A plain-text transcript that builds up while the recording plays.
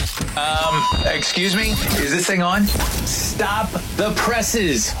Excuse me? Is this thing on? Stop the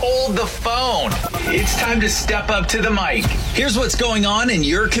presses. Hold the phone. It's time to step up to the mic. Here's what's going on in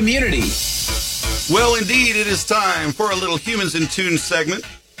your community. Well, indeed, it is time for a little Humans in Tune segment.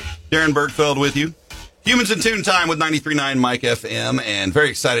 Darren Bergfeld with you. Humans in Tune time with 93.9 Mike FM, and very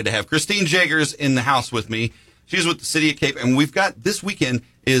excited to have Christine Jagers in the house with me. She's with the City of Cape, and we've got this weekend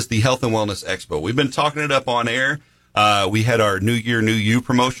is the Health and Wellness Expo. We've been talking it up on air. We had our New Year, New You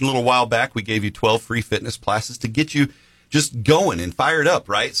promotion a little while back. We gave you 12 free fitness classes to get you just going and fired up,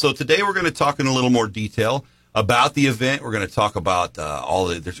 right? So today we're going to talk in a little more detail about the event. We're going to talk about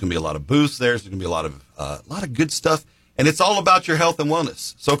there's going to be a lot of booths there. There's going to be a lot of good stuff, and it's all about your health and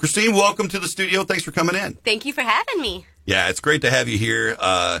wellness. So Christine, welcome to the studio. Thanks for coming in. Thank you for having me. Yeah, it's great to have you here.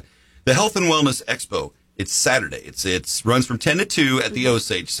 The Health and Wellness Expo. It's Saturday. It runs from 10 to 2 at the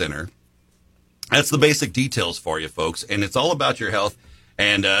Osage Center. That's the basic details for you, folks, and it's all about your health.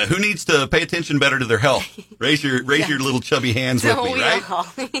 And who needs to pay attention better to their health? Raise your little chubby hands with me, right?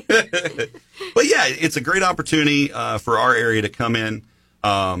 But yeah, it's a great opportunity for our area to come in.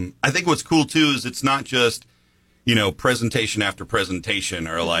 I think what's cool too is it's not just presentation after presentation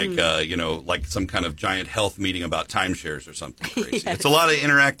or like like some kind of giant health meeting about timeshares or something crazy. Yes. It's a lot of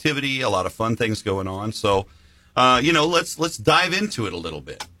interactivity, a lot of fun things going on. So let's dive into it a little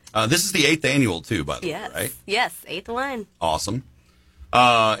bit. This is the 8th annual too, by the way, right? Yes, 8th one. Awesome.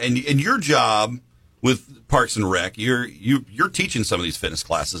 And your job with Parks and Rec, you're teaching some of these fitness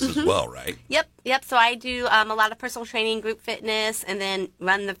classes as well, right? Yep. So I do a lot of personal training, group fitness, and then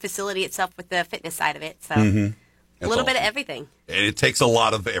run the facility itself with the fitness side of it. So a little bit of everything. And it takes a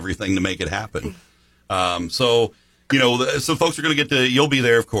lot of everything to make it happen. So folks are going to you'll be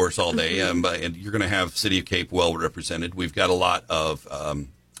there, of course, all day, and you're going to have City of Cape well represented. We've got a lot of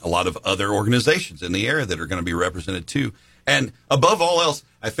other organizations in the area that are going to be represented too. And above all else,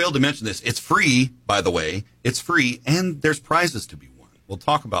 I failed to mention this. It's free, by the way. It's free, and there's prizes to be won. We'll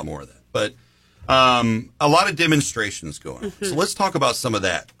talk about more of that. But a lot of demonstrations going on. So let's talk about some of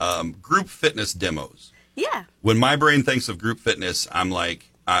that. Group fitness demos. Yeah. When my brain thinks of group fitness,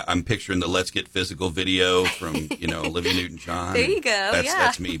 I'm picturing the Let's Get Physical video from, Olivia Newton-John. There you go.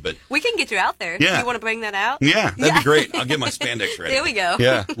 That's me. But we can get you out there. Yeah. You want to bring that out? Yeah, that'd be great. I'll get my spandex ready. There we go.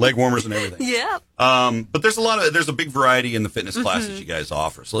 Yeah, leg warmers and everything. Yeah. But there's a big variety in the fitness classes you guys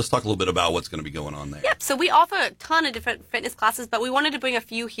offer. So let's talk a little bit about what's going to be going on there. Yep. So we offer a ton of different fitness classes, but we wanted to bring a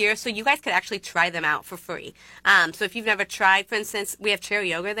few here so you guys could actually try them out for free. So if you've never tried, for instance, we have chair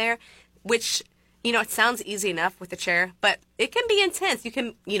yoga there, which it sounds easy enough with the chair, but it can be intense. You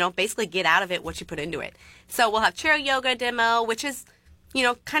can, basically get out of it what you put into it. So we'll have chair yoga demo, which is,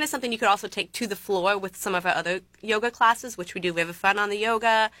 kind of something you could also take to the floor with some of our other yoga classes, which we do. We have fun on the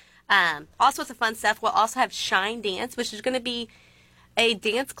yoga. All sorts of fun stuff. We'll also have Shine Dance, which is going to be a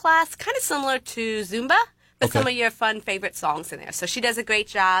dance class kind of similar to Zumba, but some of your fun favorite songs in there. So she does a great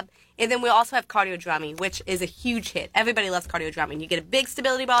job. And then we also have cardio drumming, which is a huge hit. Everybody loves cardio drumming. You get a big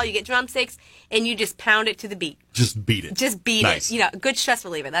stability ball, you get drumsticks, and you just pound it to the beat. Just beat it. Just beat nice. it. Good stress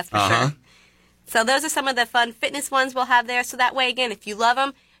reliever, that's for sure. So those are some of the fun fitness ones we'll have there. So that way, again, if you love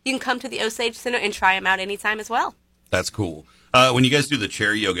them, you can come to the Osage Center and try them out anytime as well. That's cool. When you guys do the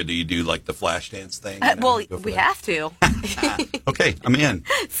chair yoga, do you do like the flash dance thing? We have to. Okay, I'm in.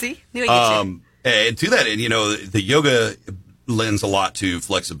 See? Knew I get you. And to that end, the yoga lends a lot to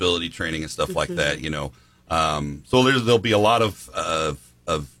flexibility training and stuff like that, So there'll be a lot of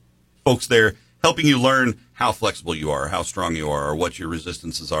folks there helping you learn how flexible you are, how strong you are, or what your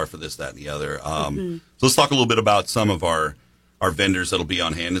resistances are for this, that, and the other. So let's talk a little bit about some of our vendors that'll be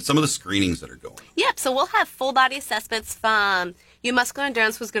on hand and some of the screenings that are going. Yep. So we'll have full body assessments from your muscular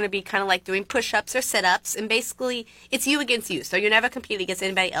endurance was going to be kind of like doing push-ups or sit-ups. And basically, it's you against you. So you're never competing against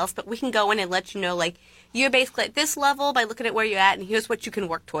anybody else. But we can go in and let you know, like, you're basically at this level by looking at where you're at. And here's what you can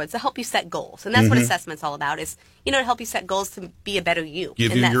work towards to help you set goals. And that's what assessment's all about is, to help you set goals to be a better you.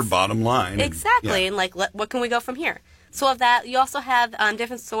 Give you your bottom line. Exactly. And what can we go from here? So of that, you also have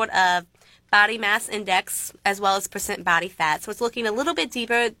different sort of body mass index as well as percent body fat. So it's looking a little bit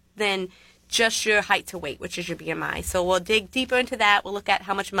deeper than just your height to weight, which is your BMI. So we'll dig deeper into that. We'll look at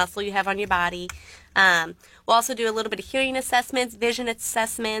how much muscle you have on your body. We'll also do a little bit of hearing assessments, vision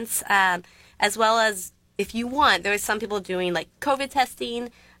assessments, as well as, if you want, there are some people doing like COVID testing,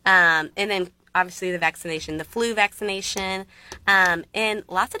 and then obviously the vaccination, the flu vaccination, and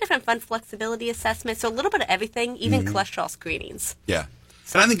lots of different fun flexibility assessments. So a little bit of everything, even cholesterol screenings. Yeah.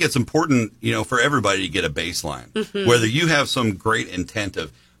 And I think it's important, for everybody to get a baseline, whether you have some great intent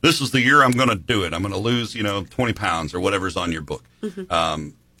of, this is the year I'm going to do it. I'm going to lose, 20 pounds or whatever's on your book.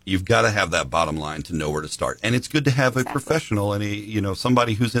 you've got to have that bottom line to know where to start. And it's good to have a professional and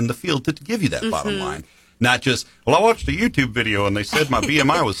somebody who's in the field to give you that bottom line. Not just, well, I watched a YouTube video and they said my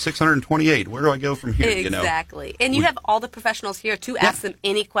BMI was 628. Where do I go from here? Exactly. And you have all the professionals here to ask them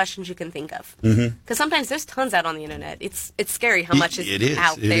any questions you can think of. Because sometimes there's tons out on the internet. It's scary how much is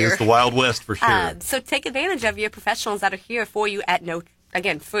out there. It is the Wild West for sure. So take advantage of your professionals that are here for you at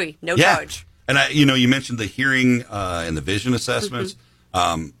free, no charge. And you mentioned the hearing and the vision assessments.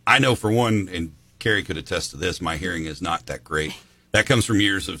 I know for one, and Carrie could attest to this, my hearing is not that great. That comes from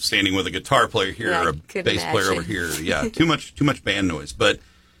years of standing with a guitar player here or a bass player over here. Yeah, too much band noise. But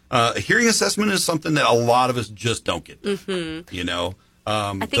a hearing assessment is something that a lot of us just don't get. I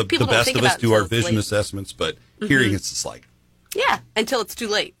think people the best of us do our vision assessments, but hearing it's just like. Yeah, until it's too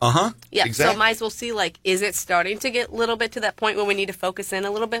late. Yeah, exactly. So might as well see, is it starting to get a little bit to that point where we need to focus in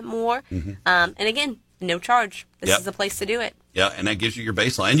a little bit more? And again, no charge. This is the place to do it. Yeah, and that gives you your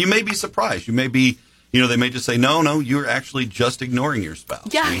baseline. And you may be surprised. You may be... they may just say, no, you're actually just ignoring your spouse.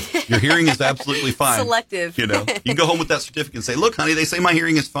 Yeah. I mean, your hearing is absolutely fine. Selective. You can go home with that certificate and say, look, honey, they say my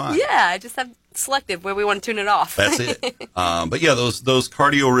hearing is fine. Yeah, I just have selective where we want to tune it off. That's it. But yeah, those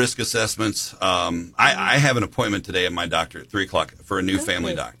cardio risk assessments. I have an appointment today at my doctor at 3:00 for a new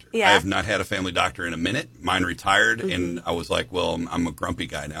family doctor. Yeah. I have not had a family doctor in a minute. Mine retired, and I was like, well, I'm a grumpy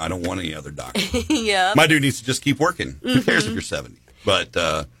guy now. I don't want any other doctor. Yeah. My dude needs to just keep working. Who cares if you're 70? But...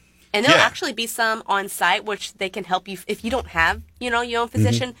 and there'll actually be some on site which they can help you if you don't have, your own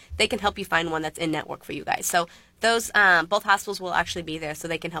physician, they can help you find one that's in network for you guys. So those both hospitals will actually be there so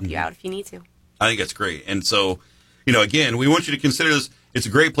they can help you out if you need to. I think that's great. And so, again, we want you to consider this. It's a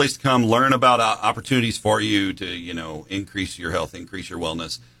great place to come learn about opportunities for you to, increase your health, increase your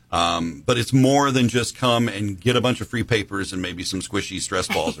wellness. But it's more than just come and get a bunch of free papers and maybe some squishy stress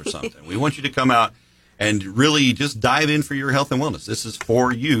balls or something. We want you to come out and really just dive in for your health and wellness. This is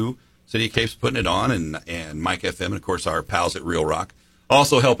for you. City of Cape's putting it on, and Mike FM, and of course our pals at Real Rock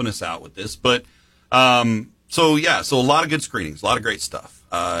also helping us out with this. But so a lot of good screenings, a lot of great stuff.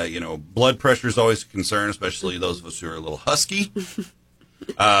 Blood pressure is always a concern, especially those of us who are a little husky.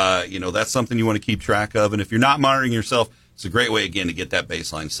 That's something you want to keep track of. And if you're not monitoring yourself, it's a great way again to get that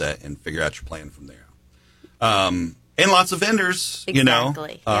baseline set and figure out your plan from there. And lots of vendors,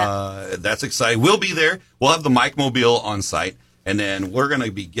 Exactly. That's exciting. We'll be there. We'll have the Mike Mobile on site, and then we're going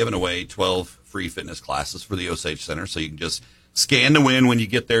to be giving away 12 free fitness classes for the Osage Center, so you can just scan to win when you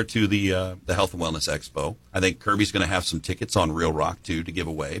get there to the Health and Wellness Expo. I think Kirby's going to have some tickets on Real Rock, too, to give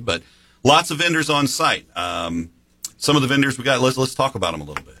away, but lots of vendors on site. Some of the vendors we got, let's talk about them a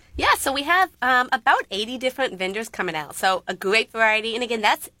little bit. Yeah, so we have about 80 different vendors coming out. So a great variety. And again,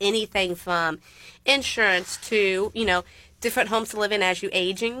 that's anything from insurance to, different homes to live in as you're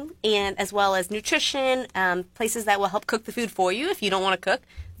aging, and as well as nutrition, places that will help cook the food for you if you don't want to cook.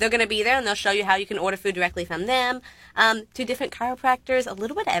 They're going to be there, and they'll show you how you can order food directly from them. To different chiropractors, a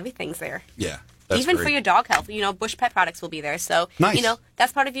little bit of everything's there. Yeah. That's even great. For your dog health, Bush Pet Products will be there. So, nice.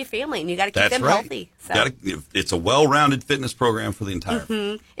 That's part of your family, and you got to keep them healthy. So. It's a well-rounded fitness program for the entire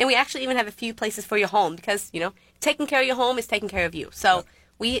family. And we actually even have a few places for your home because, taking care of your home is taking care of you. So,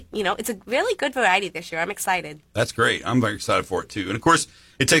 it's a really good variety this year. I'm excited. That's great. I'm very excited for it, too. And, of course,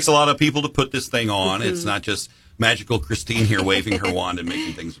 it takes a lot of people to put this thing on. It's not just magical Christine here waving her wand and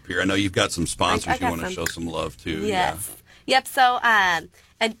making things appear. I know you've got some sponsors you want to show some love to. Yes. Yeah. Yep. So, and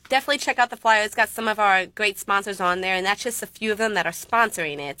definitely check out the flyer. It's got some of our great sponsors on there, and that's just a few of them that are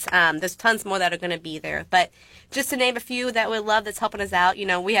sponsoring it. There's tons more that are going to be there. But just to name a few that we love that's helping us out,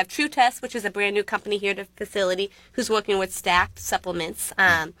 we have True Test, which is a brand new company here at the facility who's working with stacked supplements.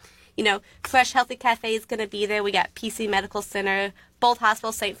 Fresh Healthy Cafe is going to be there. We got PC Medical Center, both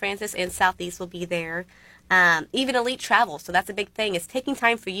hospitals, St. Francis and Southeast will be there. Even Elite Travel, so that's a big thing. It's taking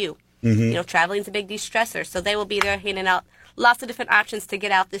time for you. Traveling is a big de-stressor, so they will be there handing out lots of different options to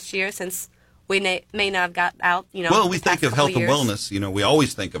get out this year since we may not have got out, Well, we think of health and wellness, we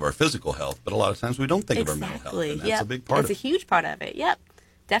always think of our physical health, but a lot of times we don't think of our mental health, and that's a big part of it. It's a huge part of it, yep,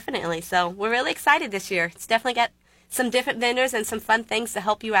 definitely. So we're really excited this year. It's definitely got some different vendors and some fun things to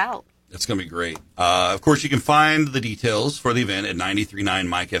help you out. It's going to be great. Of course, you can find the details for the event at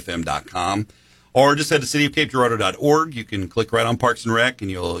 939mikefm.com. Or just head to cityofcapegerardo.org. You can click right on Parks and Rec, and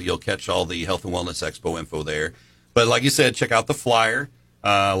you'll catch all the Health and Wellness Expo info there. But like you said, check out the flyer.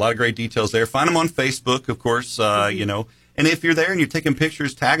 A lot of great details there. Find them on Facebook, of course. And if you're there and you're taking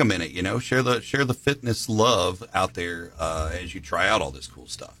pictures, tag them in it. Share the fitness love out there as you try out all this cool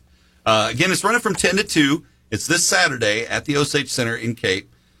stuff. Again, it's running from 10 to 2. It's this Saturday at the Osage Center in Cape.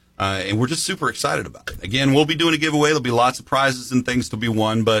 And we're just super excited about it. Again, we'll be doing a giveaway. There'll be lots of prizes and things to be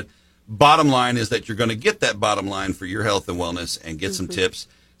won, but bottom line is that you're going to get that bottom line for your health and wellness and get some tips.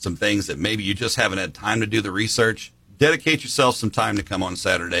 some things that maybe you just haven't had time to do the research, dedicate yourself some time to come on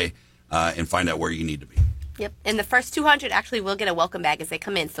Saturday and find out where you need to be. Yep. And the first 200 actually will get a welcome bag as they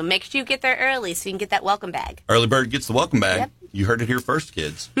come in. So make sure you get there early so you can get that welcome bag. Early bird gets the welcome bag. Yep. You heard it here first,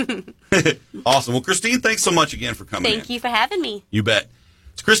 kids. Awesome. Well, Christine, thanks so much again for coming in. Thank you for having me. You bet.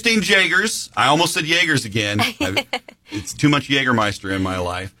 It's Christine Jagers. I almost said Jagers again. It's too much Jägermeister in my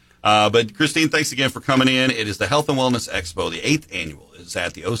life. But Christine, thanks again for coming in. It is the Health and Wellness Expo, the 8th annual. It's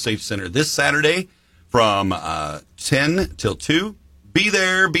at the Osage Center this Saturday from 10 till 2. Be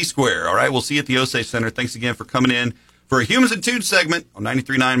there, be square. All right, we'll see you at the Osage Center. Thanks again for coming in for a Humans in Tune segment on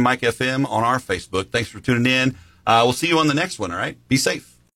 93.9 Mike FM on our Facebook. Thanks for tuning in. We'll see you on the next one, all right? Be safe.